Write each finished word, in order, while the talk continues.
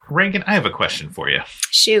Reagan, I have a question for you.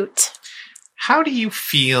 Shoot. How do you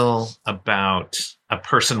feel about a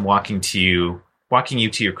person walking you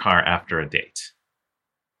to your car after a date?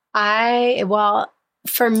 Well,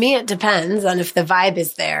 for me, it depends on if the vibe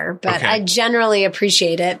is there, but Okay. I generally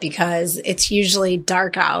appreciate it because it's usually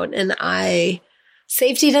dark out and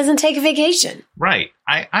safety doesn't take a vacation. Right.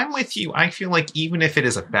 I'm with you. I feel like even if it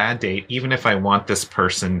is a bad date, even if I want this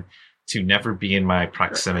person to never be in my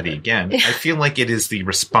proximity again, I feel like it is the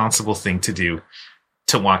responsible thing to do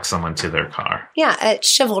to walk someone to their car. Yeah,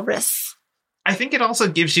 it's chivalrous. I think it also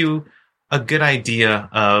gives you a good idea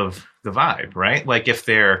of the vibe, right? Like if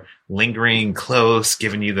they're lingering close,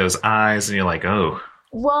 giving you those eyes, and you're like, oh.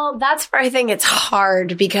 Well, that's where I think it's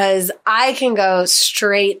hard because I can go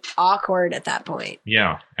straight awkward at that point.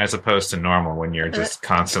 Yeah, as opposed to normal when you're just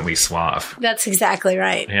constantly suave. That's exactly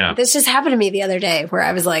right. Yeah. This just happened to me the other day where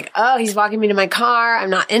I was like, oh, he's walking me to my car. I'm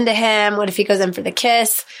not into him. What if he goes in for the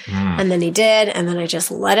kiss? And then he did. And then I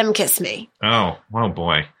just let him kiss me. Oh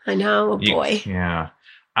boy. I know, boy. Yeah.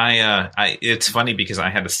 It's funny because I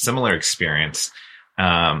had a similar experience.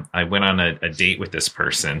 I went on a date with this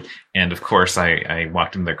person, and of course I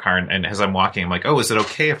walked in their car, and as I'm walking, I'm like, oh, is it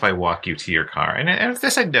okay if I walk you to your car? And if they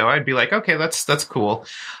said no, I'd be like, okay, that's cool.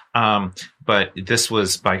 But this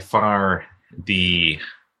was by far the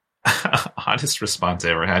oddest response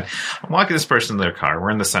I ever had. I'm walking this person to their car. We're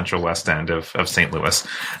in the central west end of St. Louis,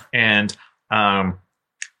 and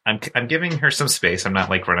I'm giving her some space. I'm not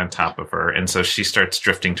like right on top of her, and so she starts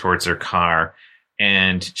drifting towards her car.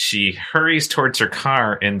 And she hurries towards her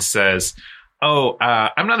car and says, oh,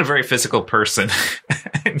 I'm not a very physical person,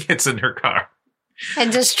 and gets in her car.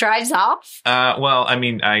 And just drives off? Well, I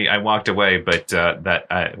mean, I walked away, but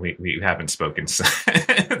we haven't spoken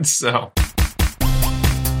since. So.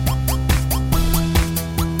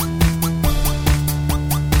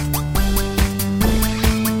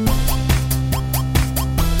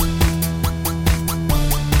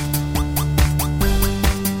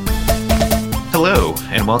 Hello,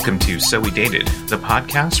 and welcome to So We Dated, the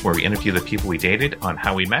podcast where we interview the people we dated on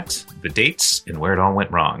how we met, the dates, and where it all went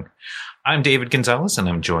wrong. I'm David Gonzalez, and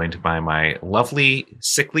I'm joined by my lovely,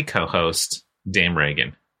 sickly co-host, Dame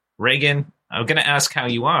Reagan. Reagan, I'm going to ask how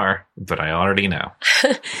you are, but I already know.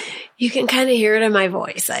 You can kind of hear it in my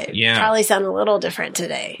voice. I probably sound a little different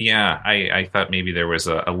today. Yeah, I thought maybe there was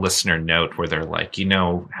a listener note where they're like,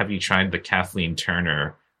 have you tried the Kathleen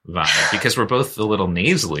Turner vibe? Because we're both a little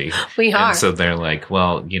nasally. We are. And so they're like,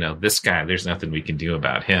 well, this guy, there's nothing we can do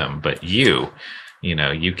about him, but you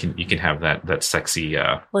can have that sexy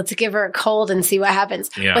let's give her a cold and see what happens.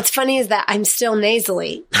 Yeah. What's funny is that I'm still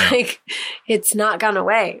nasally. Yeah. Like it's not gone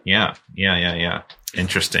away. Yeah.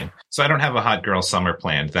 Interesting. So I don't have a hot girl summer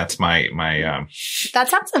planned. That's my That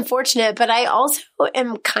sounds unfortunate, but I also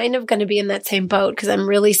am kind of going to be in that same boat because I'm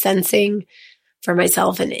really sensing for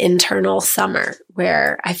myself an internal summer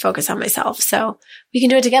where I focus on myself. So we can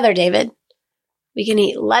do it together, David. We can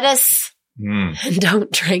eat lettuce and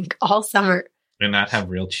don't drink all summer. And not have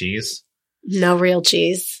real cheese? No real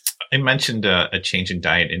cheese. I mentioned a change in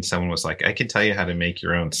diet, and someone was like, I can tell you how to make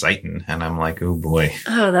your own seitan. And I'm like, oh boy.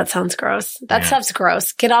 Oh, that sounds gross. That stuff's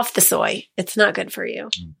gross. Get off the soy. It's not good for you.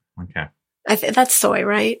 Okay. That's soy,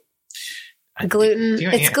 right? Gluten.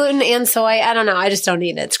 It's gluten and soy. I don't know. I just don't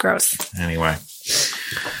eat it. It's gross. Anyway.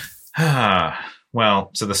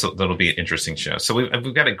 Well, so that'll be an interesting show. So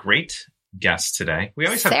we've got a great guest today. We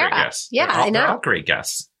always have great guests. Yeah, I know. They're all great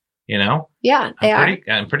guests, Yeah, they are.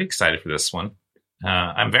 I'm pretty excited for this one.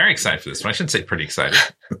 I'm very excited for this one. I shouldn't say pretty excited.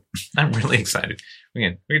 I'm really excited. We're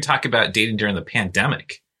going to talk about dating during the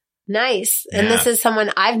pandemic. Nice. And this is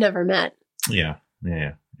someone I've never met. Yeah.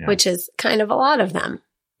 Which is kind of a lot of them.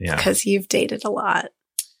 Yeah. Because you've dated a lot.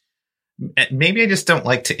 Maybe I just don't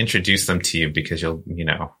like to introduce them to you because you'll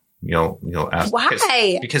ask.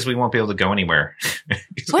 Why? Because we won't be able to go anywhere.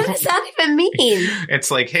 What does that even mean? It's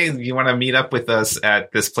like, hey, you want to meet up with us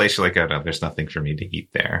at this place? You're like, oh no, there's nothing for me to eat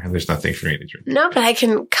there. There's nothing for me to drink. No, but I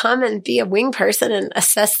can come and be a wing person and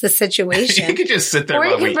assess the situation. You can just sit there. Or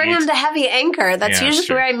you can bring them to Heavy Anchor. That's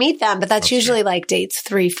usually where I meet them, but that's usually like dates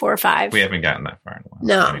 3, 4, 5. We haven't gotten that far in a while.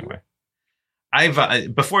 No. So anyway.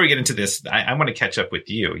 Before we get into this, I want to catch up with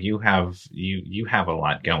you. You have a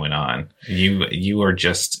lot going on. You are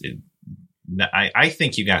just, I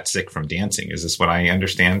think you got sick from dancing. Is this what I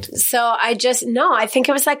understand? So I think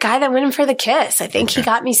it was that guy that went in for the kiss. I think he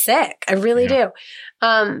got me sick. I really do.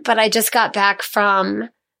 But I just got back so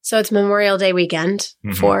it's Memorial Day weekend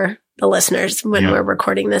for the listeners when we're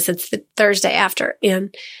recording this. It's the Thursday after.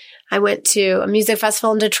 And I went to a music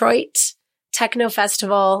festival in Detroit. Techno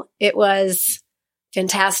festival. It was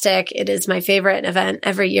fantastic. It is my favorite event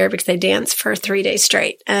every year because I dance for 3 days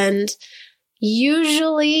straight. And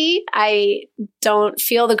usually I don't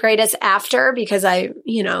feel the greatest after because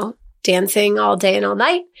dancing all day and all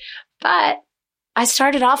night. But I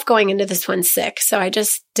started off going into this one sick. So I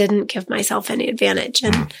just didn't give myself any advantage.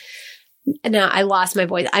 And now I lost my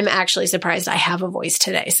voice. I'm actually surprised I have a voice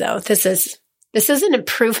today. So this is an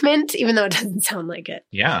improvement, even though it doesn't sound like it.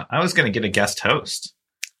 Yeah. I was going to get a guest host.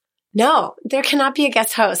 No, there cannot be a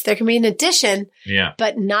guest host. There can be an addition, Yeah.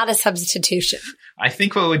 but not a substitution. I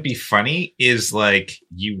think what would be funny is like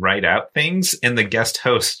you write out things and the guest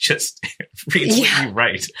host just reads what you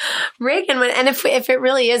write. Reagan, and if it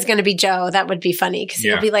really is going to be Joe, that would be funny because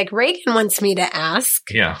he'll be like, Reagan wants me to ask.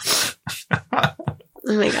 Yeah. Oh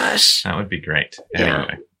my gosh. That would be great.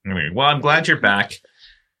 Anyway, well, I'm glad you're back.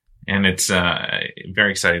 And it's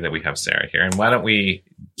very exciting that we have Sarah here. And why don't we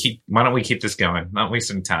keep this going? Not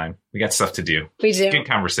wasting time. We got stuff to do. We do. Good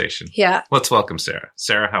conversation. Yeah. Let's welcome Sarah.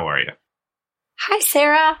 Sarah, how are you? Hi,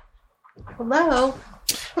 Sarah. Hello.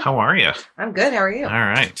 How are you? I'm good. How are you? All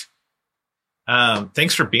right.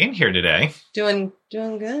 Thanks for being here today. Doing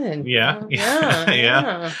good. Yeah.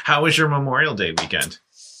 Yeah. How was your Memorial Day weekend?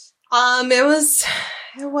 It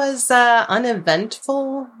was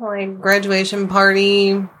uneventful. Like graduation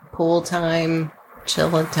party, pool time,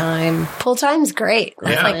 chill time. Pool time's great.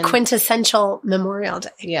 That's Yeah. like quintessential Memorial Day.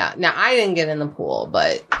 Yeah. Now I didn't get in the pool,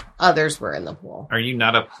 but others were in the pool. Are you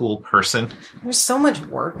not a pool person? There's so much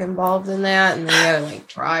work involved in that, and then you gotta like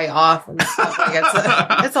dry off and stuff. Like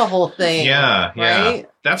it's a whole thing. Yeah. Right.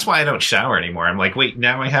 That's why I don't shower anymore. I'm like, wait,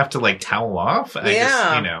 now I have to like towel off? I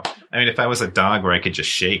mean, if I was a dog where I could just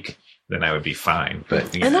shake, then I would be fine.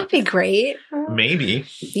 But And that'd be great. maybe.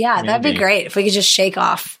 Yeah, that'd be great if we could just shake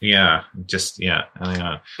off. Yeah.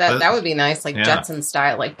 That would be nice, like Jetson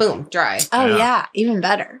style, like boom, dry. Oh, yeah. Even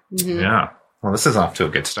better. Mhm. Yeah. Well, this is off to a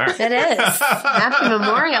good start. It is. Happy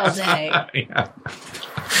Memorial Day. Yeah.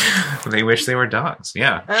 They wish they were dogs.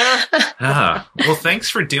 Yeah. Well, thanks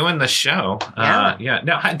for doing the show. Yeah.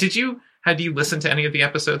 Now, had you listened to any of the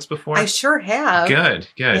episodes before? I sure have. Good.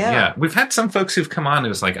 Yeah. Yeah. We've had some folks who've come on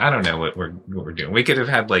who's like, I don't know what we're doing. We could have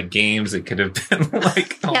had like games. It could have been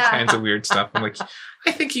like all kinds of weird stuff. I'm like,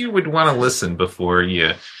 I think you would want to listen before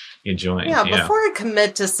you join. Yeah, before I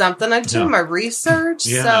commit to something, I do my research.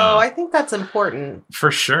 Yeah. So I think that's important.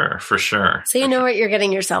 For sure. So you know what you're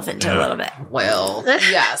getting yourself into a little bit. Well,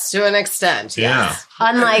 yes, to an extent. Yes.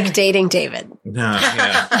 Unlike dating David.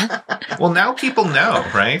 Yeah. Well, now people know,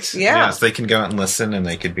 right? Yeah. Yes, they can go out and listen and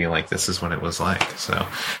they could be like, this is what it was like. So,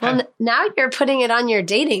 Well, now you're putting it on your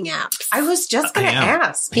dating apps. I was just going to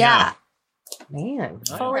ask. Yeah. Man.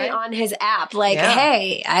 Fully okay. on his app. Like,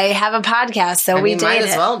 hey, I have a podcast, so we might dated.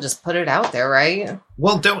 as well just put it out there, right?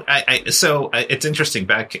 Well, it's interesting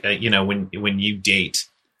back, when you date,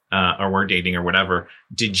 or were dating or whatever,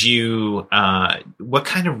 did you, what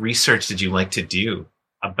kind of research did you like to do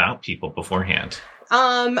about people beforehand?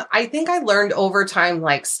 I think I learned over time,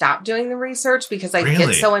 like, stop doing the research because I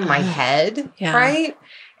get so in my head, right?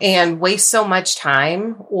 And waste so much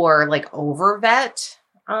time or like over vet.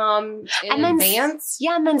 In advance.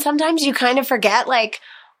 Yeah, and then sometimes you kind of forget, like,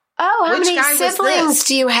 oh, how many siblings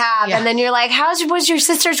do you have? Yeah. And then you're like, was your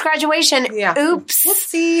sister's graduation? Yeah. Oops.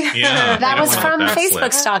 Whoopsie. Yeah, that was from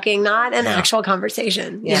Facebook stalking, not an actual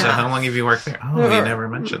conversation. Yeah. So how long have you worked there? Oh, you never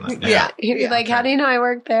mentioned that. Yeah. You're like, how do you know I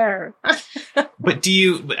worked there?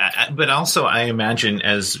 But also I imagine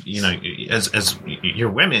as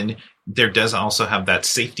you're women, there does also have that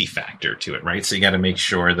safety factor to it, right? So you got to make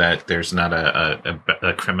sure that there's not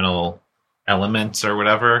a criminal element or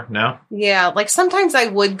whatever. No? Yeah. Like sometimes I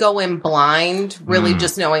would go in blind, really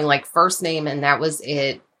just knowing like first name and that was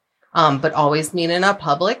it. But always meet in a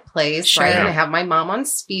public place, right? And I have my mom on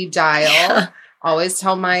speed dial. Always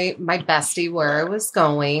tell my bestie where I was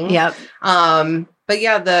going. Yep. But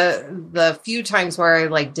yeah, the few times where I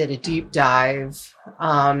like did a deep dive,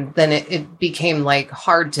 then it became like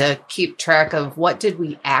hard to keep track of what did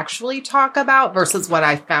we actually talk about versus what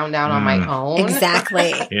I found out on my own.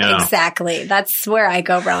 Exactly. Exactly. That's where I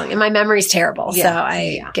go wrong. And my memory's terrible. So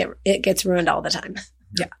it gets ruined all the time.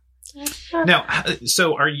 Yeah. Now,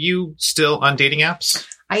 so are you still on dating apps?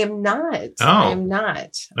 I am not. Oh. I am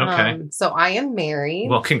not. Okay. So I am married.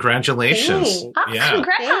 Well, congratulations. Thanks. Oh,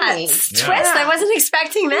 congrats. Twist. I wasn't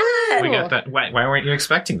expecting that. We got that. Why weren't you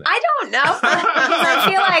expecting that? I don't know. I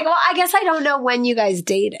feel like, I guess I don't know when you guys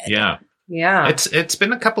dated. Yeah. Yeah. It's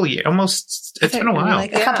been a couple of years, almost. It's been a while.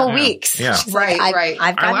 Like a couple weeks. Yeah. Right. I've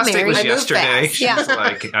Our gotten last date married. was yesterday. fast. She was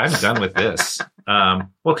like, I'm done with this.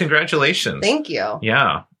 Well, congratulations. Thank you.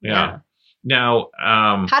 Yeah. Now,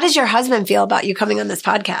 how does your husband feel about you coming on this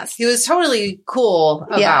podcast? He was totally cool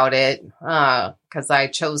about it because I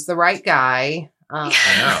chose the right guy. You're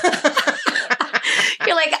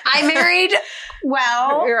like, I married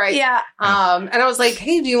well. You're right. Yeah. And I was like,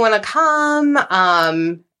 hey, do you want to come?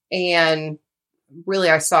 And really,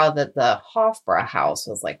 I saw that the Hofbräu house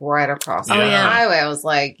was like right across the highway. I was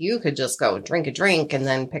like, you could just go drink a drink and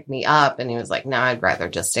then pick me up. And he was like, no, I'd rather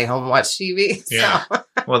just stay home and watch TV. Yeah. So.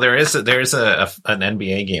 Well, there is an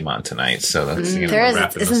NBA game on tonight, so that's there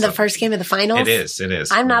is. Isn't the first game of the finals? It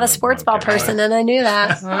is. I'm not a sports ball person, and I knew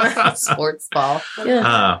that. Sports ball.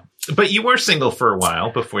 Yeah. But you were single for a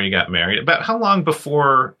while before you got married. About how long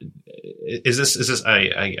before is this?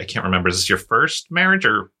 I can't remember. Is this your first marriage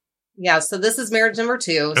or? Yeah, so this is marriage number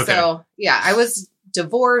 2. Okay. So, I was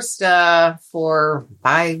divorced for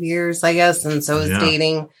 5 years, I guess, and so I was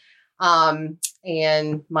dating.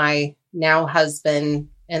 And my now husband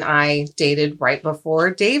and I dated right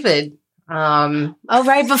before David. Right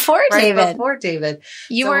before David. Right before David.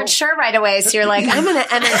 You weren't sure right away, so you're like, I'm going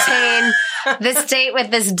to entertain this date with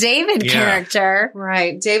this David character.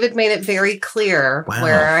 Right. David made it very clear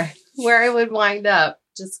where I would wind up.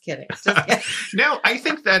 Just kidding. No, I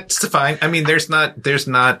think that's fine. I mean, there's not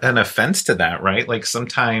an offense to that, right? Like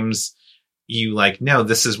sometimes you like, no,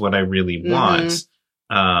 this is what I really want.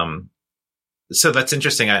 So that's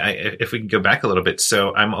interesting. If we can go back a little bit.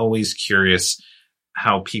 So I'm always curious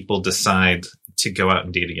how people decide to go out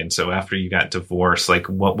and date again. So after you got divorced, like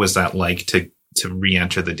what was that like to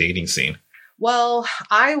re-enter the dating scene? Well,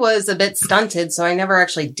 I was a bit stunted, so I never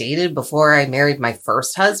actually dated before I married my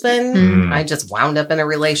first husband. I just wound up in a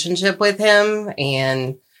relationship with him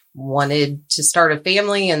and wanted to start a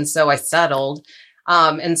family, and so I settled.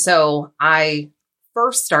 And so I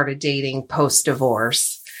first started dating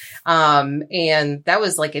post-divorce. And that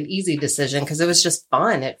was like an easy decision because it was just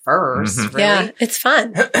fun at first. Really. Yeah, it's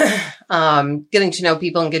fun. Getting to know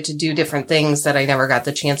people and get to do different things that I never got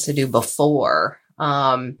the chance to do before.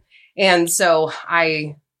 And so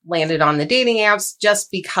I landed on the dating apps just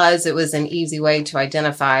because it was an easy way to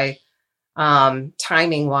identify,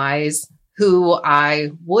 timing wise, who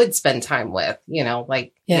I would spend time with, you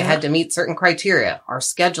had to meet certain criteria. Our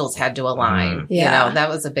schedules had to align. That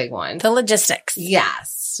was a big one. The logistics.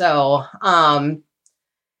 Yes. So,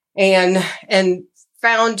 and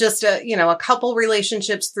found just a couple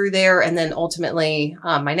relationships through there. And then ultimately,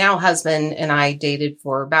 my now husband and I dated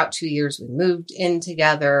for about 2 years. We moved in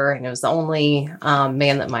together and it was the only,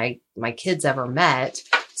 man that my kids ever met.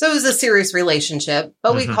 So it was a serious relationship,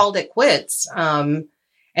 but we called it quits. And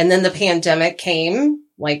then the pandemic came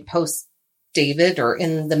like post David or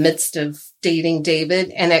in the midst of dating David.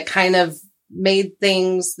 And it kind of made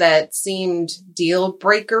things that seemed deal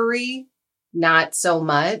breakery not so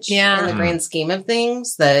much in the grand scheme of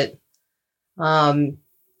things that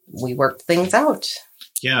we worked things out.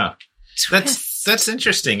 Yeah. That's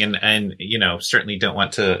interesting. And certainly don't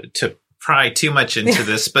want to pry too much into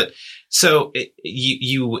this, but so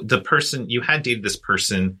you had dated this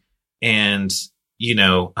person and,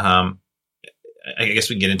 I guess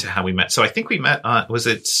we can get into how we met. So I think we met on, was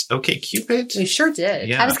it OkCupid? We sure did.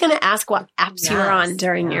 Yeah. I was going to ask what apps you were on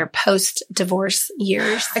during your post-divorce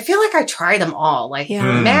years. I feel like I tried them all.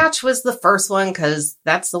 Match was the first one because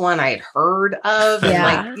that's the one I had heard of.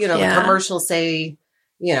 And the commercials say,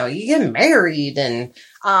 you get married and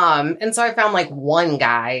so I found like one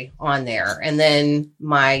guy on there. And then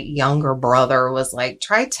my younger brother was like,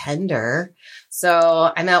 try Tinder.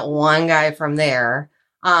 So I met one guy from there.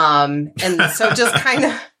 And so just kind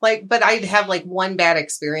of but I'd have like one bad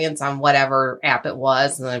experience on whatever app it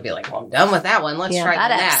was. And then I'd be like, well, I'm done with that one. Let's try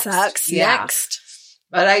the next. That app sucks. Yeah. Next.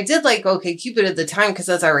 But I did like OkCupid at the time because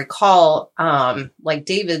as I recall, like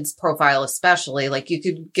David's profile especially, like you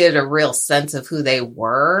could get a real sense of who they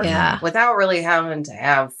were without really having to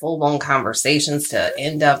have full-blown conversations to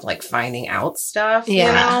end up like finding out stuff,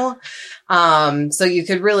 So you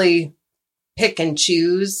could really pick and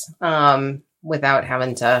choose, without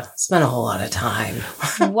having to spend a whole lot of time.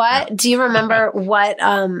 What do you remember what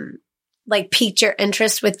piqued your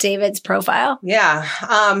interest with David's profile? Yeah.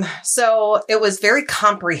 So it was very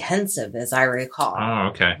comprehensive as I recall. Oh,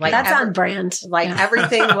 okay. That's on brand.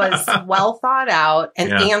 Everything was well thought out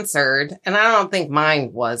and answered. And I don't think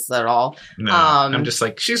mine was at all. No, I'm just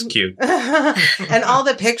like, she's cute. And all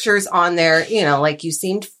the pictures on there, you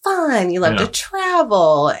seemed fun. You loved to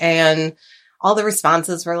travel and all the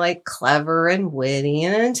responses were like clever and witty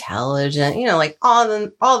and intelligent,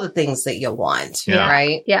 all the things that you want,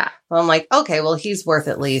 right? Yeah. So I'm like, okay, well, he's worth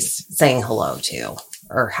at least saying hello to,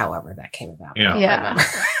 or however that came about. Yeah.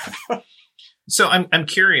 So I'm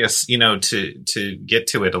curious, to get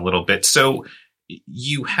to it a little bit. So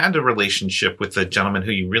you had a relationship with a gentleman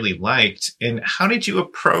who you really liked, and how did you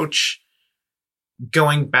approach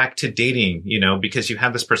going back to dating, because you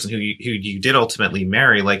had this person who you did ultimately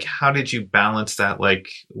marry? Like, how did you balance that, like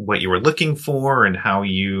what you were looking for and how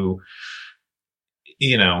you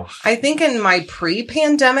I think in my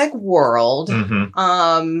pre-pandemic world,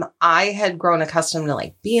 mm-hmm. I had grown accustomed to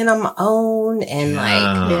like being on my own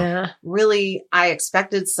and really I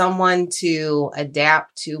expected someone to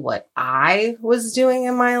adapt to what I was doing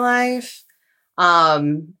in my life.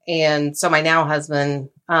 And so my now husband,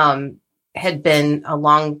 had been a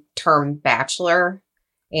long-term bachelor.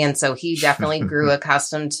 And so he definitely grew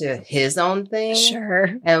accustomed to his own thing.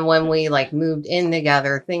 Sure. And when we like moved in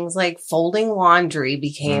together, things like folding laundry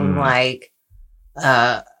became like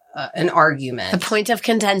an argument. A point of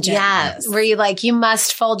contention. Yes. Where you like, you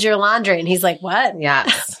must fold your laundry. And he's like, what?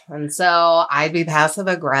 Yes. And so I'd be passive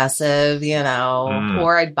aggressive,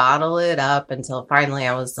 or I'd bottle it up until finally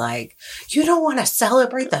I was like, you don't want to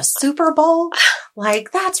celebrate the Super Bowl?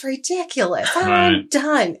 Like, that's ridiculous. I'm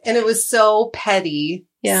done. And it was so petty,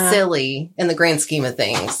 silly in the grand scheme of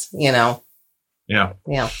things, Yeah.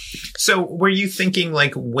 Yeah. So were you thinking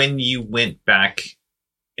like when you went back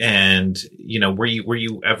and, were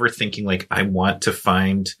you ever thinking like, I want to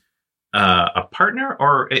find a partner?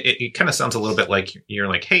 Or it kind of sounds a little bit like you're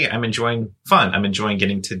like, hey, I'm enjoying fun. I'm enjoying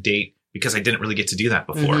getting to date because I didn't really get to do that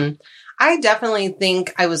before. Mm-hmm. I definitely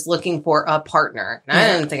think I was looking for a partner. I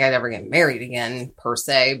didn't think I'd ever get married again per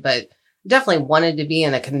se, but definitely wanted to be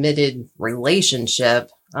in a committed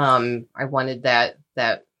relationship. I wanted that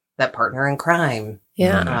partner in crime.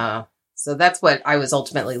 Yeah. So that's what I was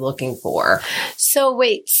ultimately looking for. So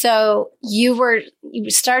wait, so you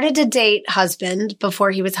started to date husband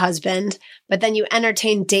before he was husband, but then you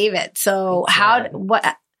entertained David. So how did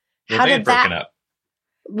that broken up?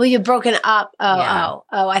 Well, you broken up. Oh,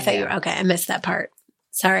 I thought you were okay. I missed that part.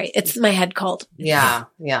 Sorry. It's my head cold. Yeah.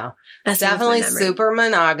 That's definitely super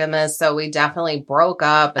monogamous. So we definitely broke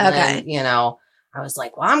up and then, I was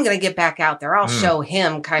like, well, I'm going to get back out there. I'll show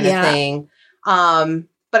him kind of thing.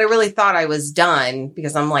 But I really thought I was done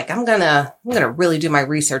because I'm like, I'm gonna really do my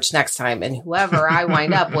research next time, and whoever I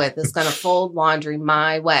wind up with is gonna fold laundry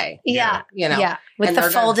my way. Yeah, with the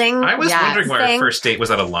folding. I was wondering why our first date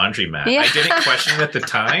was at a laundromat. Yeah. I didn't question it at the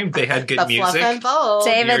time. They had good music.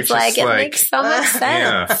 David's like, it makes so much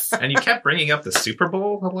sense. Yeah. And you kept bringing up the Super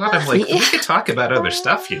Bowl a lot. I'm like, we could talk about other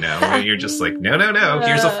stuff, where you're just like, no.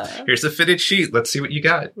 Here's a fitted sheet. Let's see what you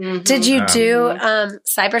got. Mm-hmm. Did you do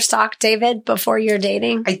cyberstalk David before your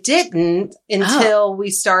dating? I didn't until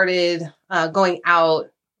we started going out,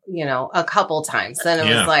 a couple times. Then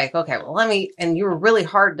it was like, okay, well, and you were really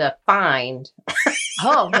hard to find.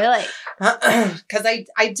 Oh, really? Because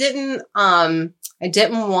I didn't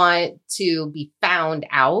want to be found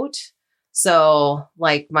out. So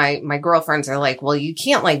like my girlfriends are like, well, you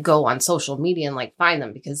can't like go on social media and like find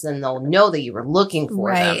them because then they'll know that you were looking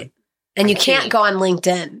for them. And you can't go on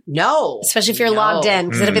LinkedIn. No. Especially if you're logged in.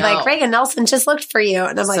 Because it'll be like, Reagan Nelson just looked for you.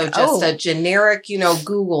 And I'm like, just a generic,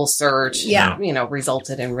 Google search,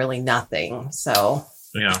 resulted in really nothing. So.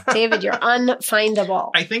 Yeah. David, you're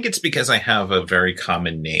unfindable. I think it's because I have a very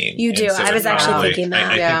common name. You do. So I was actually thinking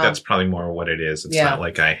that. I think that's probably more what it is. It's not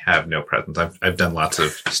like I have no presence. I've done lots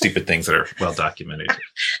of stupid things that are well documented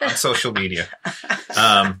on social media.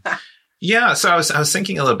 So I was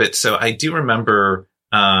thinking a little bit. So I do remember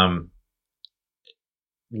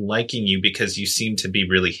liking you because you seem to be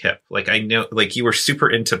really hip. Like I know, like you were super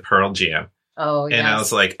into Pearl Jam. Oh, yeah. And I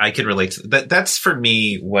was like, I could relate to that. That's for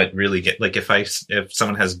me what really if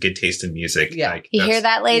someone has good taste in music. Yeah. You hear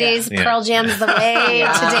that, ladies? Yeah. Pearl Jam's the way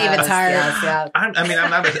to David's heart. Yes.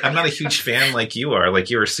 I'm not a huge fan like you are. Like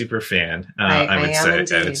you're a super fan. I would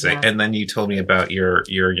say. And then you told me about your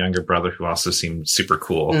younger brother who also seemed super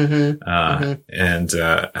cool. Mm-hmm. And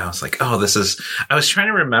I was like, I was trying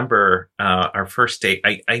to remember our first date.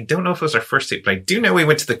 I don't know if it was our first date, but I do know we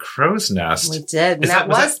went to the Crow's Nest. We did. That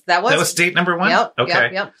was date number one? Yep. Okay.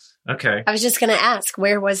 Yep. Okay. I was just going to ask,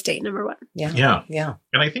 where was date number one? Yeah.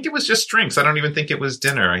 And I think it was just drinks. I don't even think it was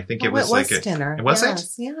dinner. I think it was dinner. Was it?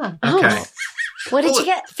 Yeah. Okay. Oh. What did you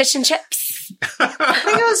get? Fish and chips? I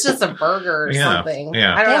think it was just a burger or something.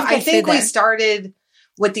 Yeah. I don't know. I think we started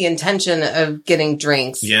with the intention of getting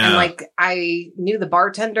drinks. Yeah. And like I knew the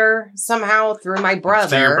bartender somehow through my brother.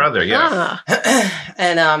 Through your brother, yeah.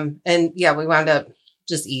 And we wound up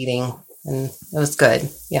just eating. And it was good.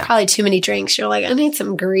 Yeah. Probably too many drinks. You're like, I need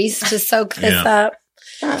some grease to soak this up.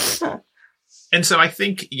 And so I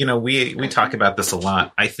think, we talk about this a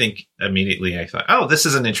lot. I think immediately I thought, this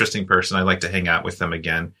is an interesting person. I'd like to hang out with them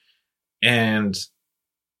again. And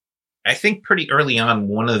I think pretty early on,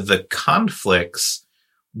 one of the conflicts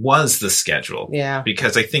was the schedule. Yeah.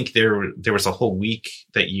 Because I think there was a whole week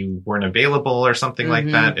that you weren't available or something like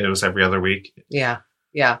that. It was every other week. Yeah.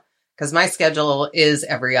 Yeah. Because my schedule is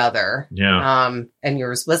every other. Yeah. And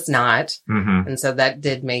yours was not. Mm-hmm. And so that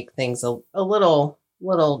did make things a little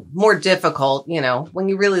more difficult, you know, when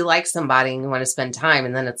you really like somebody and you want to spend time.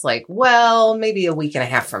 And then it's like, well, maybe a week and a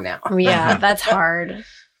half from now. Yeah, that's hard.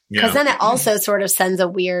 Because then it also sort of sends a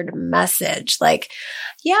weird message. Like,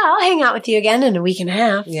 yeah, I'll hang out with you again in a week and a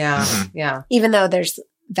half. Yeah. Mm-hmm. Yeah. Even though there's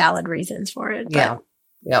valid reasons for it. But. Yeah.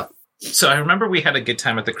 Yep. So I remember we had a good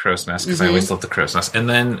time at the Crow's Nest because I always loved the Crow's Nest. And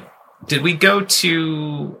then did we go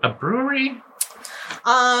to a brewery?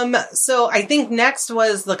 So I think next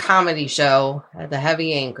was the comedy show at the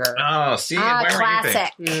Heavy Anchor. Oh, see, where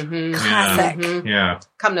classic. were you? Mm-hmm. Classic. Mm-hmm. Yeah.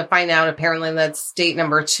 Come to find out, apparently that's date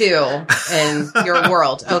number 2 in your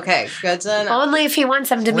world. Okay, good to know. Only if he wants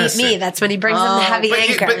them to meet me. That's when he brings them the Heavy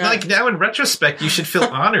Anchor. But like now in retrospect, you should feel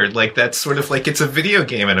honored. Like that's sort of like it's a video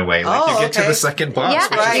game in a way. Like you get to the second boss,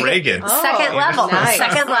 which is Reagan. Second level. Nice.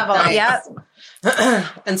 Second level. Nice. Yep.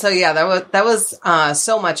 And so yeah, that was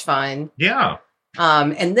so much fun. Yeah.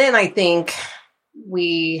 And then I think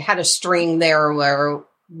we had a string there where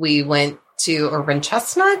we went to Urban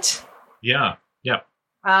Chestnut. Yeah. Yeah.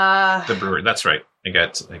 The brewery. That's right. I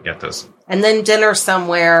get those. And then dinner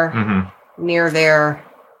somewhere near there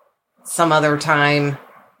some other time.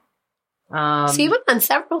 So you went on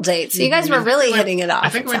several dates. So you guys were really hitting it off. I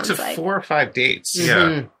think we went to 4 or 5 dates.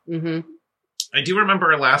 Yeah. Mm-hmm. I do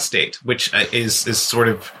remember our last date, which is sort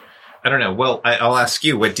of, I don't know. Well, I'll ask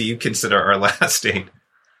you, what do you consider our last date?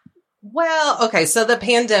 Well, okay. So the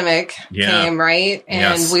pandemic came, right?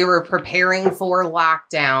 And we were preparing for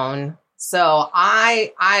lockdown. So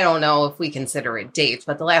I don't know if we consider it dates,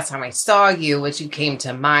 but the last time I saw you was you came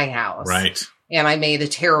to my house. Right. And I made a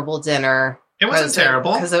terrible dinner. It wasn't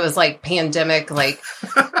terrible. Because it was like pandemic, like,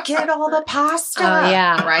 get all the pasta. Oh,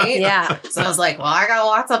 yeah. Right? Yeah. So I was like, well, I got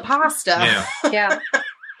lots of pasta. Yeah.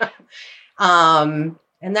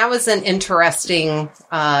 And that was an interesting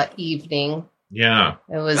evening. Yeah.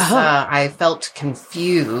 It was, I felt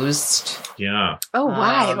confused. Yeah. Oh,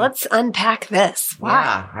 why? Let's unpack this. Why?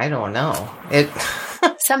 Yeah, I don't know.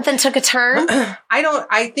 Something took a turn?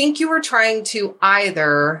 I think you were trying to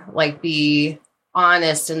either like be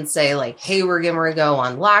honest and say like, hey, we're going to go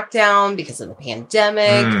on lockdown because of the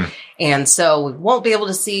pandemic. And so we won't be able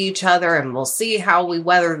to see each other and we'll see how we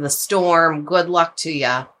weather the storm. Good luck to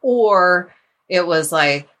you. Or it was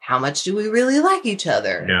like, how much do we really like each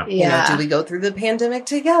other? Yeah. You know, do we go through the pandemic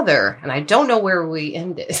together? And I don't know where we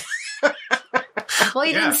ended. Well,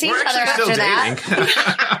 you didn't see each other after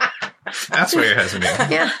that. That's where you're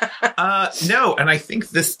hesitating. Yeah. No, and I think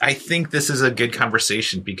this is a good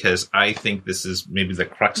conversation because I think this is maybe the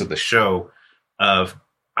crux of the show of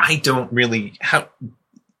I don't really how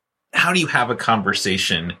do you have a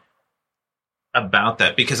conversation about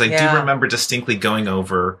that? Because I do remember distinctly going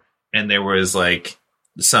over and there was like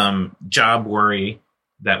some job worry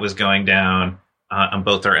that was going down on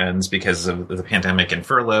both our ends because of the pandemic and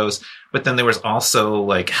furloughs. But then there was also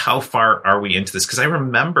like, how far are we into this? Because I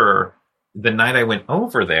remember the night I went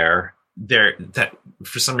over there that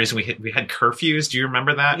for some reason we had curfews. Do you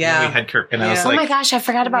remember that? Yeah. We had and I was like, oh my gosh, I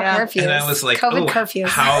forgot about curfews. And I was like, COVID curfews.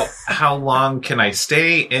 how long can I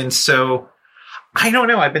stay? And so I don't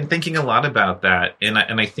know. I've been thinking a lot about that. And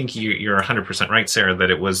I think you're 100% right, Sarah,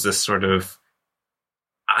 that it was this sort of,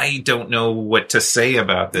 I don't know what to say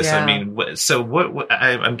about this. Yeah. I mean,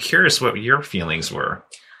 I'm curious what your feelings were.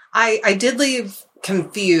 I did leave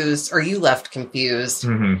confused, or you left confused,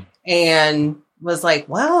 and was like,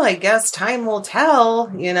 well, I guess time will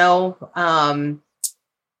tell, you know.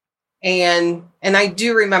 And I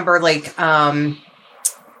do remember like,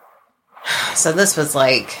 so this was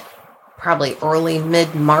like probably early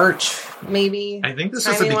mid-March, maybe. I think this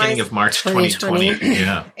was the beginning of March 2020.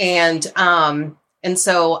 Yeah. And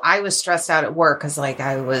so I was stressed out at work because like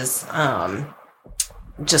I was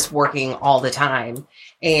just working all the time.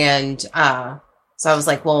 And so I was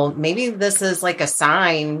like, well, maybe this is like a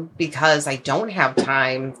sign because I don't have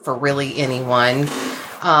time for really anyone.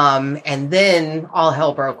 And then all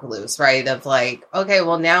hell broke loose, right? Of like, okay,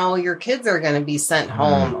 well, now your kids are going to be sent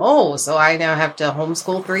home. Oh, so I now have to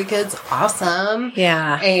homeschool 3 kids. Awesome.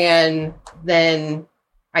 Yeah. And then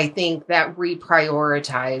I think that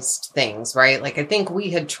reprioritized things, right? Like, I think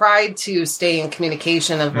we had tried to stay in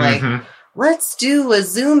communication of like, let's do a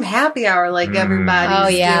Zoom happy hour like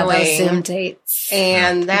everybody's doing. Those Zoom dates.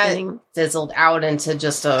 And that fizzled out into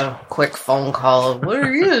just a quick phone call of, what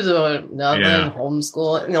are you doing? Nothing,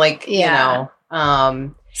 homeschool. Like, you know.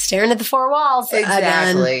 staring at the four walls.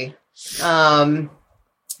 Exactly.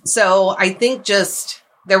 So I think just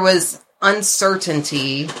there was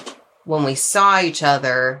uncertainty when we saw each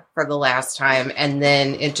other for the last time, and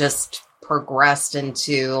then it just progressed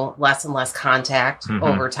into less and less contact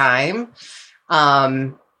over time.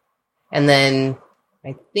 And then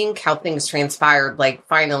I think how things transpired, like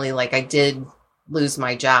finally, like I did lose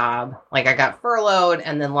my job. Like I got furloughed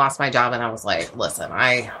and then lost my job. And I was like, listen,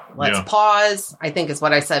 let's pause, I think is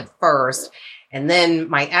what I said first. And then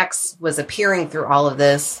my ex was appearing through all of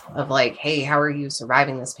this of like, hey, how are you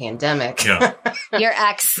surviving this pandemic? Yeah. Your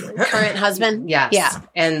ex current husband? Yes. Yeah.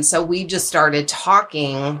 And so we just started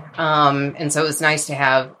talking. And so it was nice to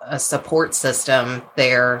have a support system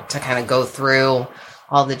there to kind of go through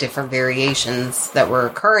all the different variations that were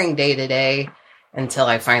occurring day to day until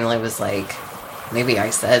I finally was like, maybe I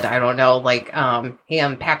said, I don't know, like, hey,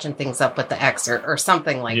 I'm patching things up with the ex or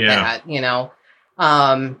something like that, you know?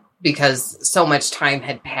 Because so much time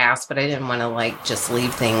had passed, but I didn't want to like just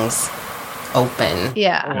leave things open.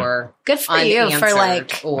 Yeah. Or good for you for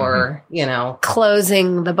like, or, you know,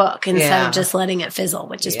 closing the book instead of just letting it fizzle,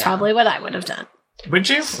 which is probably what I would have done.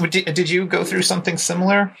 Did you go through something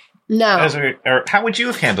similar? No. Or how would you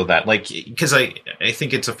have handled that? Like, because I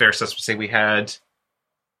think it's a fair assessment to say we had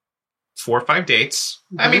 4 or 5 dates.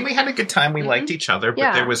 I mean, we had a good time. We liked each other,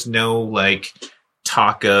 but there was no like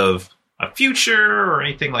talk of a future or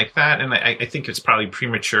anything like that. And I think it's probably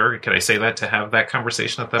premature. Could I say that, to have that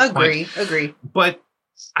conversation at that point? Agree. But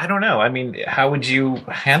I don't know. I mean, how would you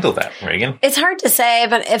handle that, Reagan? It's hard to say,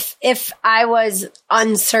 but if I was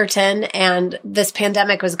uncertain and this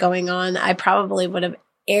pandemic was going on, I probably would have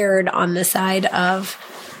erred on the side of,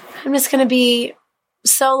 I'm just going to be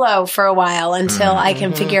solo for a while until I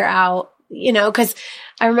can figure out, you know, because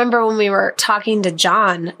I remember when we were talking to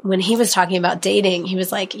John, when he was talking about dating, he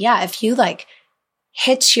was like, yeah, if you like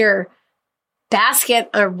hitch your basket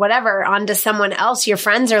or whatever onto someone else, your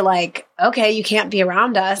friends are like, okay, you can't be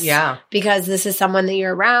around us. Yeah. Because this is someone that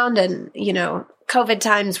you're around, and, you know, COVID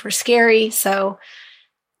times were scary. So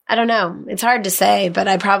I don't know. It's hard to say, but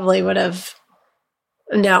I probably would have.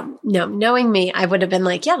 No, knowing me, I would have been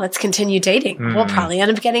like, yeah, let's continue dating. We'll probably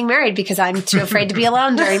end up getting married because I'm too afraid to be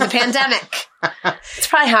alone during the pandemic. It's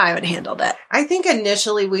probably how I would have handled it. I think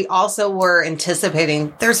initially we also were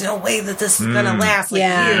anticipating there's no way that this is going to last like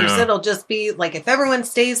years. It'll just be like, if everyone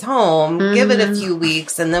stays home, give it a few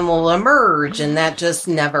weeks and then we'll emerge. And that just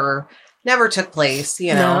never took place,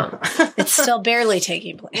 you know. No, it's still barely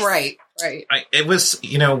taking place. Right. It was,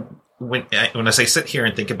 you know, when as I sit here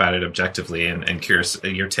and think about it objectively and curious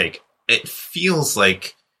your take, it feels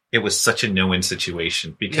like it was such a no-win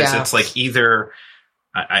situation, because it's like either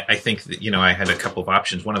I think that, you know, I had a couple of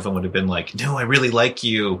options. One of them would have been like, no, I really like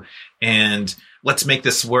you and let's make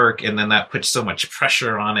this work. And then that puts so much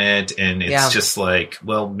pressure on it. And it's just like,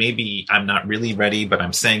 well, maybe I'm not really ready, but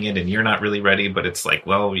I'm saying it and you're not really ready. But it's like,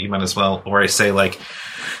 well, you might as well. Or I say like,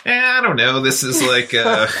 I don't know. This is like,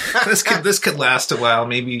 this could last a while,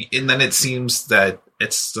 maybe. And then it seems that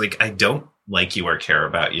it's like, I don't like you or care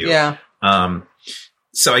about you. Yeah.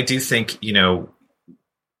 So I do think, you know,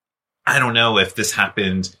 I don't know if this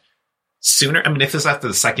happened sooner. I mean, if it's after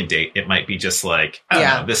the second date, it might be just like, I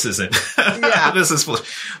don't know, this isn't, this is,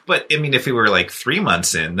 but I mean, if we were like 3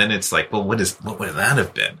 months in, then it's like, well, what would that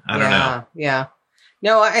have been? I don't know. Yeah.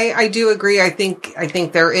 No, I do agree. I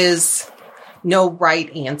think there is no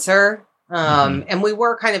right answer. And we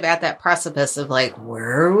were kind of at that precipice of like,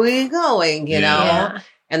 where are we going? You know? Yeah.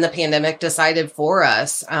 And the pandemic decided for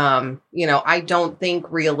us. You know, I don't think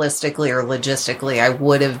realistically or logistically I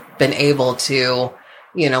would have been able to,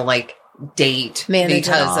 you know, like date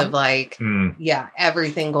because of like,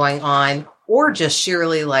 everything going on, or just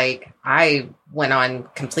sheerly like I went on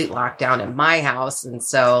complete lockdown in my house. And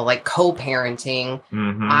so like co-parenting,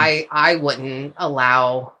 I wouldn't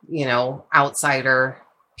allow, you know, outsider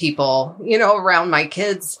people, you know, around my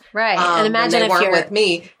kids. Right. And imagine they if weren't you're with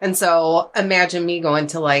me. And so imagine me going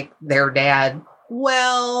to like their dad.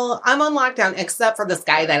 Well, I'm on lockdown except for this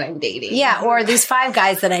guy that I'm dating. Yeah. Or these 5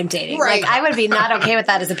 guys that I'm dating. Right. Like I would be not okay with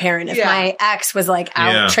that as a parent. If my ex was like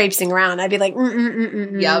out traipsing around, I'd be like,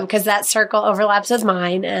 because that circle overlaps with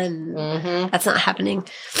mine and that's not happening.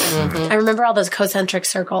 I remember all those concentric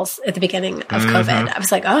circles at the beginning of COVID. I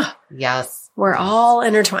was like, oh, yes, we're all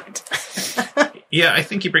intertwined. Yeah, I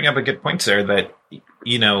think you bring up a good point there that,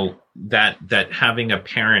 you know, that having a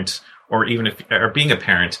parent, or even or being a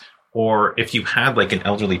parent, or if you had like an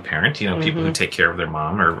elderly parent, you know, people who take care of their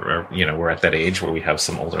mom, or, you know, we're at that age where we have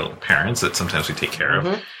some older parents that sometimes we take care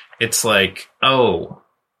of. It's like, oh,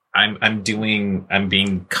 I'm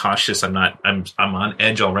being cautious. I'm on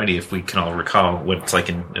edge already. If we can all recall what it's like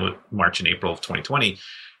in March and April of 2020.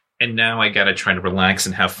 And now I got to try to relax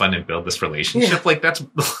and have fun and build this relationship. Yeah.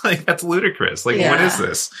 That's ludicrous. What is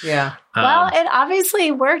this? Yeah. Well, it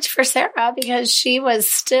obviously worked for Sarah because she was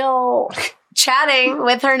still chatting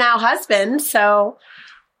with her now husband. So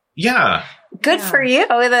yeah, good for you.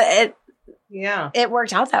 It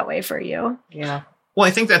worked out that way for you. Yeah. Well,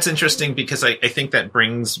 I think that's interesting because I think that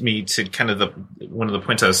brings me to kind of one of the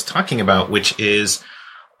points I was talking about, which is,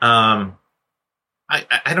 I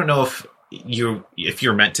don't know if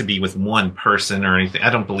you're meant to be with one person or anything. I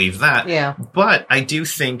don't believe that. Yeah. But I do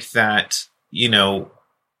think that,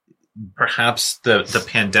 perhaps the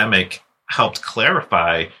pandemic helped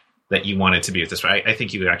clarify that you wanted to be with this. Right? I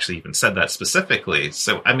think you actually even said that specifically.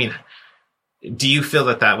 So, I mean, do you feel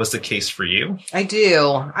that was the case for you? I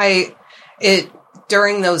do.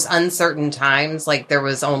 During those uncertain times, like there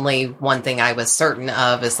was only one thing I was certain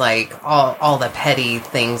of is like all the petty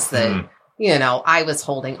things that, I was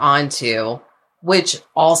holding on to, which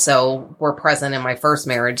also were present in my first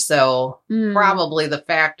marriage. So probably the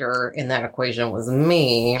factor in that equation was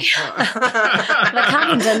me. The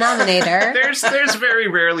common denominator. There's very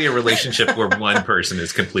rarely a relationship where one person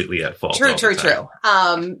is completely at fault. True. Except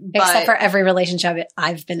for every relationship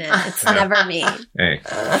I've been in. It's never me. Hey.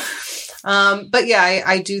 But yeah,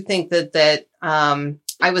 I do think that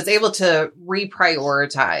I was able to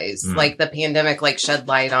reprioritize, like the pandemic, like shed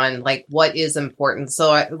light on like what is important.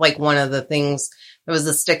 So one of the things that was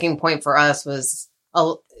a sticking point for us was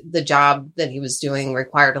the job that he was doing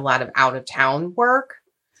required a lot of out of town work.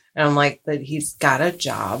 And I'm like, but he's got a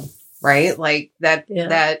job, right? Like that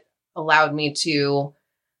allowed me to,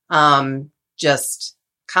 just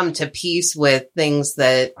come to peace with things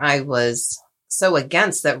that I was so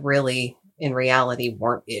against that really in reality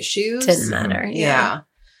weren't issues. Didn't matter. Yeah.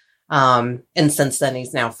 And since then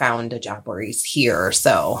he's now found a job where he's here.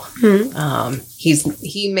 So,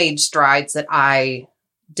 he made strides that I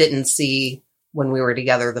didn't see when we were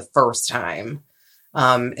together the first time.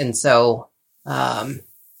 And so, I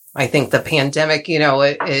think the pandemic,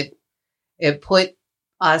 it put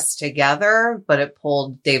us together, but it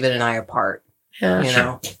pulled David and I apart.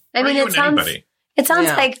 Yeah. I mean, it sounds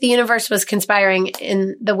like the universe was conspiring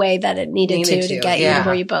in the way that it needed to get you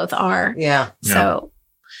where you both are. Yeah. So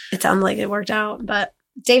it sounded like it worked out. But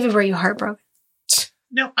David, were you heartbroken?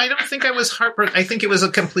 No, I don't think I was heartbroken. I think it was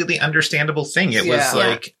a completely understandable thing. It was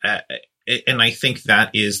like, and I think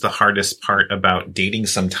that is the hardest part about dating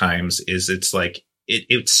sometimes is it's like,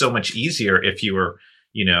 it's so much easier if you were,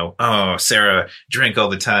 Sarah drank all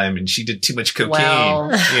the time and she did too much cocaine,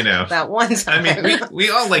 that one time. I mean, we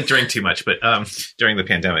all drank too much, but, during the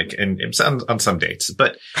pandemic and on some dates,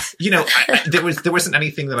 but, there wasn't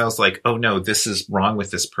anything that I was like, oh no, this is wrong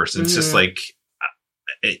with this person. It's just like,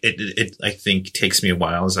 it I think takes me a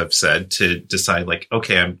while, as I've said, to decide like,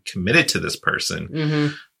 okay, I'm committed to this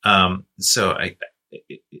person. So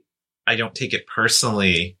I don't take it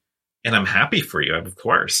personally. And I'm happy for you, of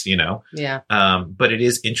course, Yeah. But it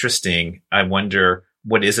is interesting. I wonder,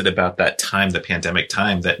 what is it about that time, the pandemic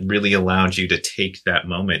time, that really allowed you to take that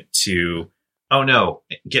moment to, oh no,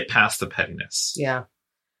 get past the pettiness? Yeah.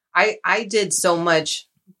 I did so much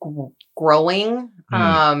growing.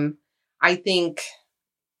 I think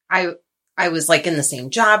I was like in the same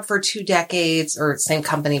job for 2 decades or same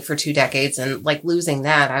company for 2 decades. And like losing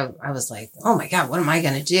that, I was like, oh my God, what am I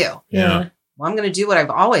going to do? Yeah. Well, I'm going to do what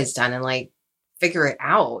I've always done and like figure it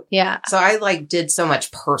out. Yeah. So I like did so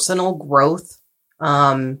much personal growth,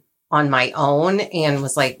 on my own and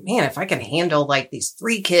was like, man, if I can handle like these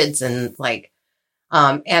 3 kids and like,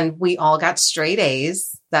 and we all got straight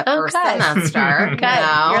A's that first semester. Good.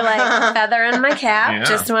 You're like feather in my cap.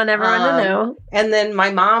 Just want everyone to know. And then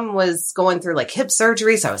my mom was going through like hip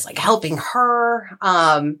surgery. So I was like helping her.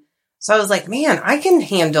 So I was like, man, I can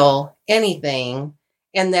handle anything.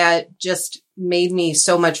 And that just made me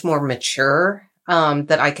so much more mature,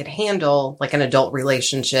 that I could handle like an adult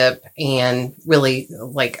relationship. And really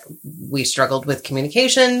like we struggled with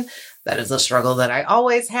communication. That is a struggle that I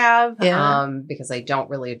always have, because I don't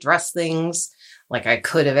really address things. Like I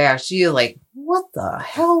could have asked you, like, what the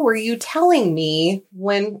hell were you telling me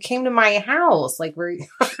when you came to my house? Like, but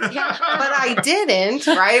I didn't,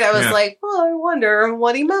 right? I was like, well, I wonder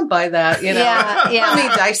what he meant by that, Let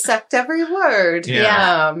me dissect every word.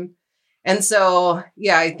 And so,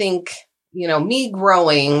 I think, me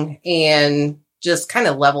growing and just kind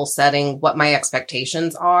of level setting what my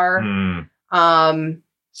expectations are,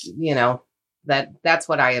 that's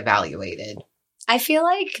what I evaluated. I feel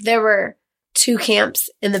like there were 2 camps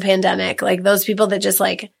in the pandemic, like those people that just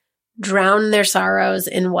like drown their sorrows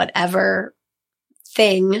in whatever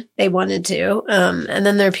thing they wanted to. And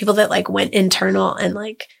then there are people that like went internal and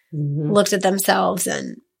like looked at themselves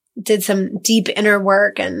and did some deep inner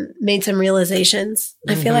work and made some realizations.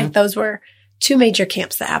 I feel like those were two major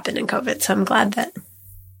camps that happened in COVID. So I'm glad that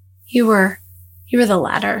you were the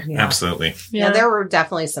latter. Yeah. Absolutely. Yeah, there were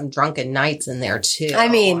definitely some drunken nights in there too. I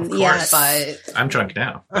mean, yes. But I'm drunk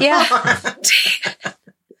now. Yeah.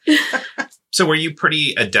 So were you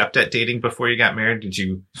pretty adept at dating before you got married? Did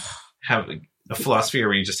you have a philosophy or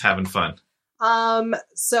were you just having fun?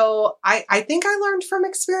 So I think I learned from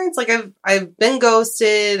experience. Like I've been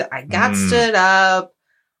ghosted. I got stood up.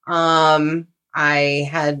 I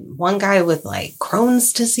had one guy with like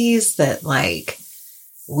Crohn's disease that like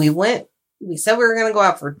we said we were going to go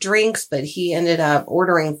out for drinks, but he ended up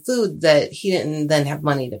ordering food that he didn't then have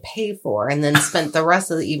money to pay for and then spent the rest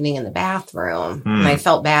of the evening in the bathroom. And I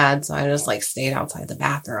felt bad. So I just like stayed outside the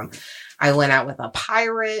bathroom. I went out with a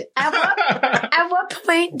pirate. At what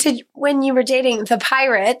point when you were dating the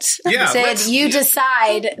pirate, did you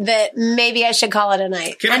decide that maybe I should call it a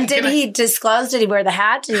night? Did he disclose? Did he wear the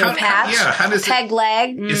hat? Did he have a patch? How does peg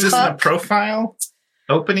leg? Is this a profile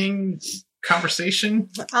opening conversation?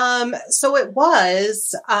 So it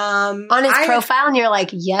was on his profile, and you're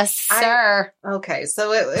like, yes, sir. Okay,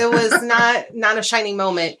 so it was not a shining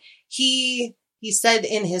moment. He said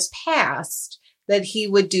in his past that he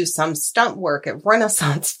would do some stunt work at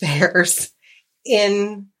Renaissance fairs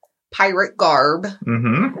in pirate garb.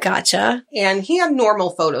 Gotcha. And he had normal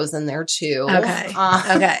photos in there too. Okay.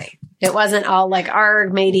 Okay. It wasn't all like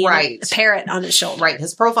arg matey, right? A parrot on his shoulder. Right.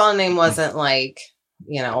 His profile name wasn't like,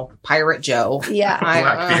 Pirate Joe. Yeah.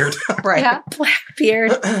 Blackbeard. Right. Yeah.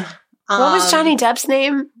 Blackbeard. What was Johnny Depp's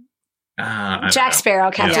name? Jack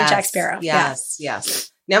Sparrow. Captain Jack Sparrow. Yes.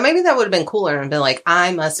 Now, maybe that would have been cooler and been like,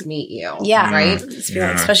 I must meet you. Yeah. Right?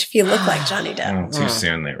 Especially if you look like Johnny Depp. Too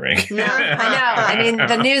soon there, Ray. No, I know. I mean,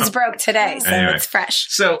 the news broke today, so it's fresh.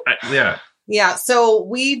 So, Yeah. So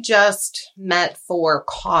we just met for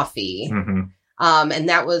coffee. And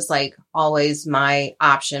that was like always my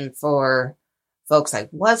option for folks I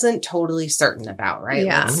wasn't totally certain about, right?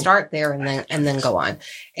 Yeah. Let's start there and then go on.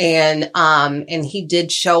 And he did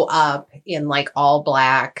show up in like all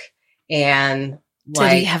black and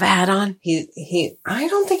did he have a hat on? I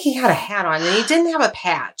don't think he had a hat on, and he didn't have a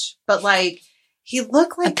patch, but like he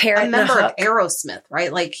looked like a member of Aerosmith,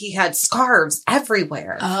 right? Like he had scarves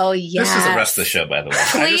everywhere. Oh yeah. This is the rest of the show, by the way.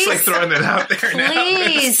 I'm just like throwing that out there.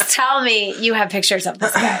 Please tell me you have pictures of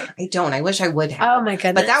this guy. I don't. I wish I would have. Oh my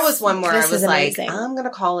goodness. But that was one where I was like, amazing. I'm going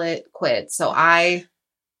to call it quits. So I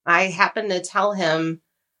happened to tell him,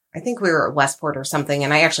 I think we were at Westport or something,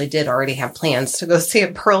 and I actually did already have plans to go see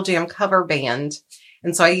a Pearl Jam cover band.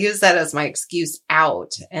 And so I used that as my excuse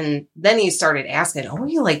out. And then he started asking, oh,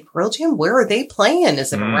 you like Pearl Jam? Where are they playing?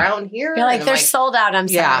 Is it around here? You're like, they're sold out. I'm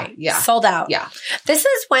sorry. Yeah. Sold out. Yeah. This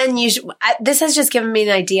is when this has just given me an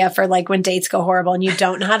idea for like when dates go horrible and you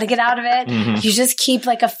don't know how to get out of it. You just keep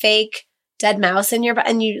like a fake dead mouse in your butt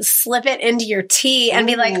and you slip it into your tea and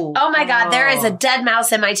be like, oh my God, there is a dead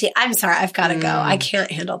mouse in my tea. I'm sorry. I've got to go. I can't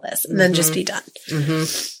handle this. And then just be done.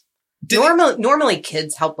 Normally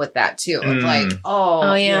kids help with that too. Of like,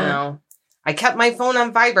 I kept my phone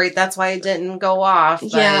on vibrate. That's why it didn't go off.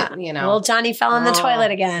 But, Well, Johnny fell in the toilet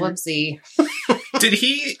again. Whoopsie. Did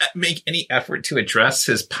he make any effort to address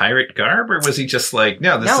his pirate garb, or was he just like,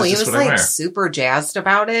 no, this is just what I wear? He was like super jazzed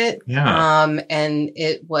about it. Yeah. And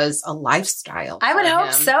it was a lifestyle. I would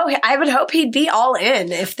hope so. I would hope he'd be all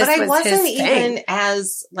in if this was his thing. But I wasn't even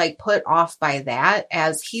as like put off by that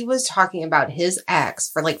as he was talking about his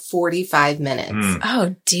ex for like 45 minutes.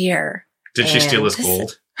 Oh dear. Did she steal his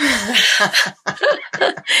gold?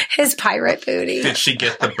 His pirate booty. Did she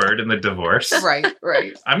get the bird in the divorce? Right.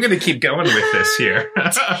 I'm going to keep going with this here.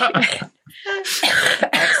 X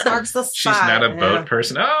marks the spot. She's not a boat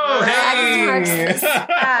person. Oh, hey! X marks the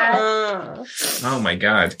spot. Oh my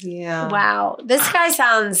God. Yeah. Wow. This guy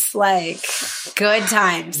sounds like good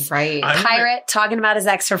times. Right. Pirate talking about his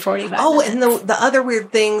ex for 45 minutes. Oh, and the other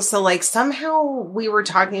weird thing, so like somehow we were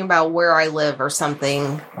talking about where I live or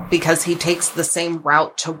something because he takes the same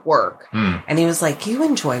route to work. And he was like, you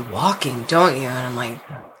enjoy walking, don't you? And I'm like,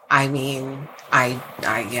 I mean,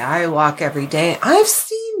 I walk every day. I've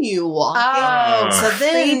seen you walking. Oh, so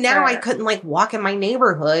then now I creeper. couldn't like walk in my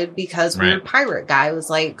neighborhood because weird pirate guy was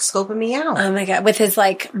like scoping me out. Oh my God. With his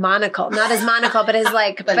like monocle, not his monocle, but his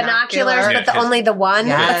like binoculars, but only the one.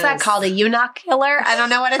 Yes. What's that called? A unocular? I don't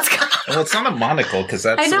know what it's called. Well, it's not a monocle because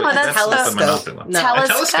that's I know, that's telescope. the monocle. No. A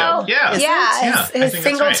telescope. Yeah. Yeah. His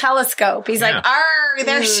single telescope. He's like, arg,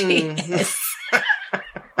 there she is.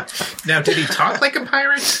 Now, did he talk like a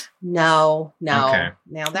pirate? No. Okay.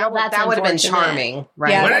 Now that would have been charming,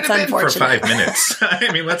 right? Yeah, What that's had it been for unfortunate. 5 minutes?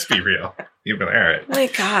 I mean, let's be real. You'd be like, all right. Oh my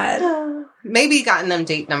God. Maybe gotten them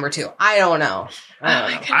date number 2. I don't know.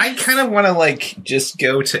 I kind of want to like just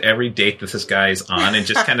go to every date that this guy's on and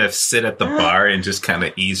just kind of sit at the bar and just kind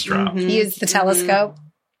of eavesdrop. Use the telescope.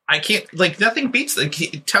 I can't, like, nothing beats,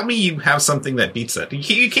 like, tell me you have something that beats that.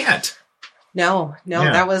 You can't. No,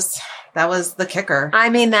 Yeah. that was the kicker. I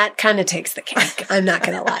mean, that kind of takes the cake. I'm not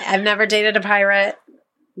going to lie. I've never dated a pirate.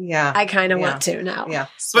 Yeah. I kind of want to now. Yeah.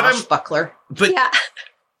 But I'm- Swashbuckler. But, Yeah.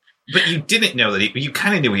 but you didn't know that you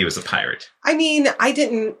kind of knew he was a pirate. I mean, I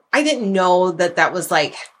didn't know that was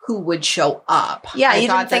like who would show up. Yeah, I you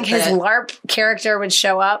thought didn't think his LARP character would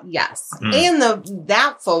show up? Yes. Mm. And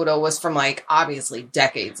that photo was from like obviously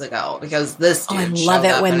decades ago because this dude I love showed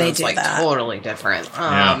it up when and they was, do like that. totally different.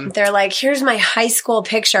 They're like, here's my high school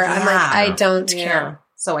picture. I'm like, Yeah. I don't Yeah. care.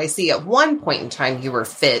 So I see at one point in time you were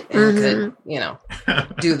fit and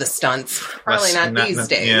could, do the stunts. Probably not these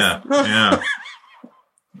days. Yeah. Yeah.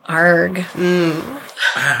 Arg.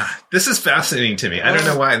 This is fascinating to me. I don't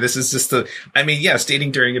know why. This is just yes,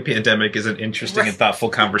 dating during a pandemic is an interesting and thoughtful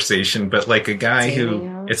conversation, but like a guy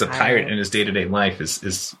who is a pirate in his day-to-day life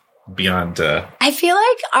is beyond. I feel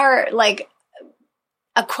like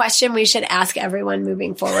a question we should ask everyone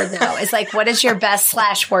moving forward now is like, what is your best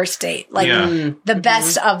 / worst date? Like the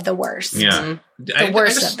best of the worst. Yeah. The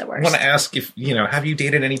worst of the worst. I want to ask if, have you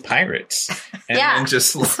dated any pirates? And then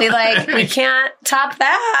just be like, we can't top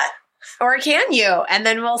that. Or can you? And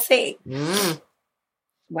then we'll see.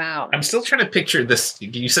 Wow. I'm still trying to picture this.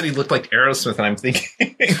 You said he looked like Aerosmith, and I'm thinking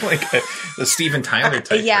like the Steven Tyler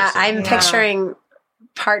type. Yeah, person. I'm picturing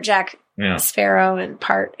part Jack Sparrow and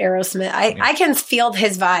part Aerosmith. I can feel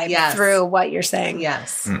his vibe through what you're saying.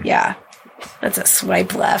 Yes. Yeah. That's a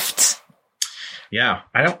swipe left. Yeah.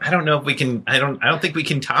 I don't know if we can. I don't think we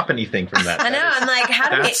can top anything from that. I know. I'm like, how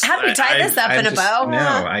do we tie this up in a bow? No,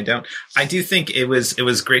 I don't. I do think it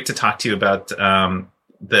was great to talk to you about the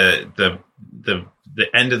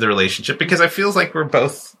end of the relationship, because I feel like we're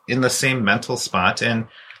both in the same mental spot, and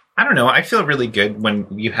I don't know. I feel really good when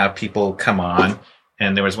you have people come on.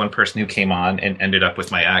 And there was one person who came on and ended up with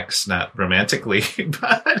my ex, not romantically,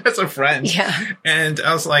 but as a friend. Yeah. And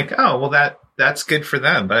I was like, oh, well, that's good for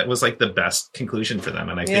them. That was like the best conclusion for them.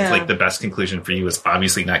 And I think like the best conclusion for you is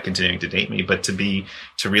obviously not continuing to date me, but to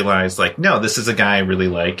realize like, no, this is a guy I really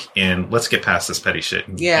like, and let's get past this petty shit.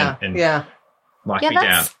 And lock me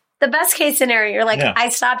down. The best case scenario. You're like, I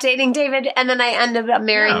stopped dating David, and then I ended up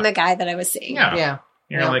marrying the guy that I was seeing. Yeah.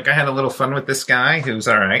 Like, I had a little fun with this guy who's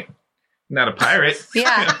all right. Not a pirate.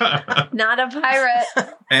 Yeah. Not a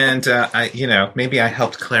pirate. And, maybe I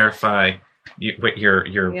helped clarify what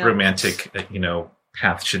your romantic,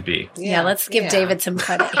 path should be. Yeah. Let's give David some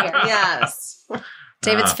credit here. Yes.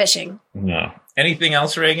 David's fishing. No. Anything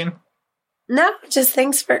else, Reagan? No, just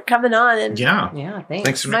thanks for coming on. And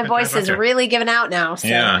thanks. For my voice is really giving out now. So.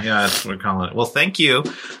 Yeah, that's what we're calling it. Well, thank you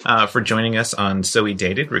for joining us on So We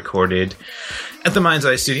Dated, recorded at the Mind's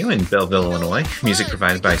Eye Studio in Belleville, Illinois. Music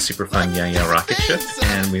provided by Superfun Yeah Yeah Rocket Ship,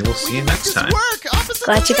 and we will see you next time.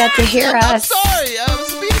 Glad you got to hear us. I'm sorry, I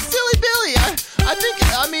was being silly Billy. I think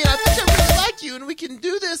I really like you, and we can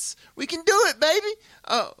do this. We can do it, baby.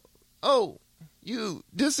 You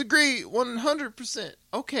disagree 100%.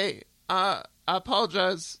 Okay. I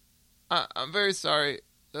apologize. I'm very sorry.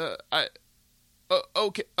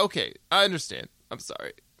 Okay. I understand. I'm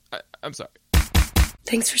sorry. I'm sorry.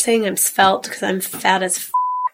 Thanks for saying I'm svelte, because I'm fat as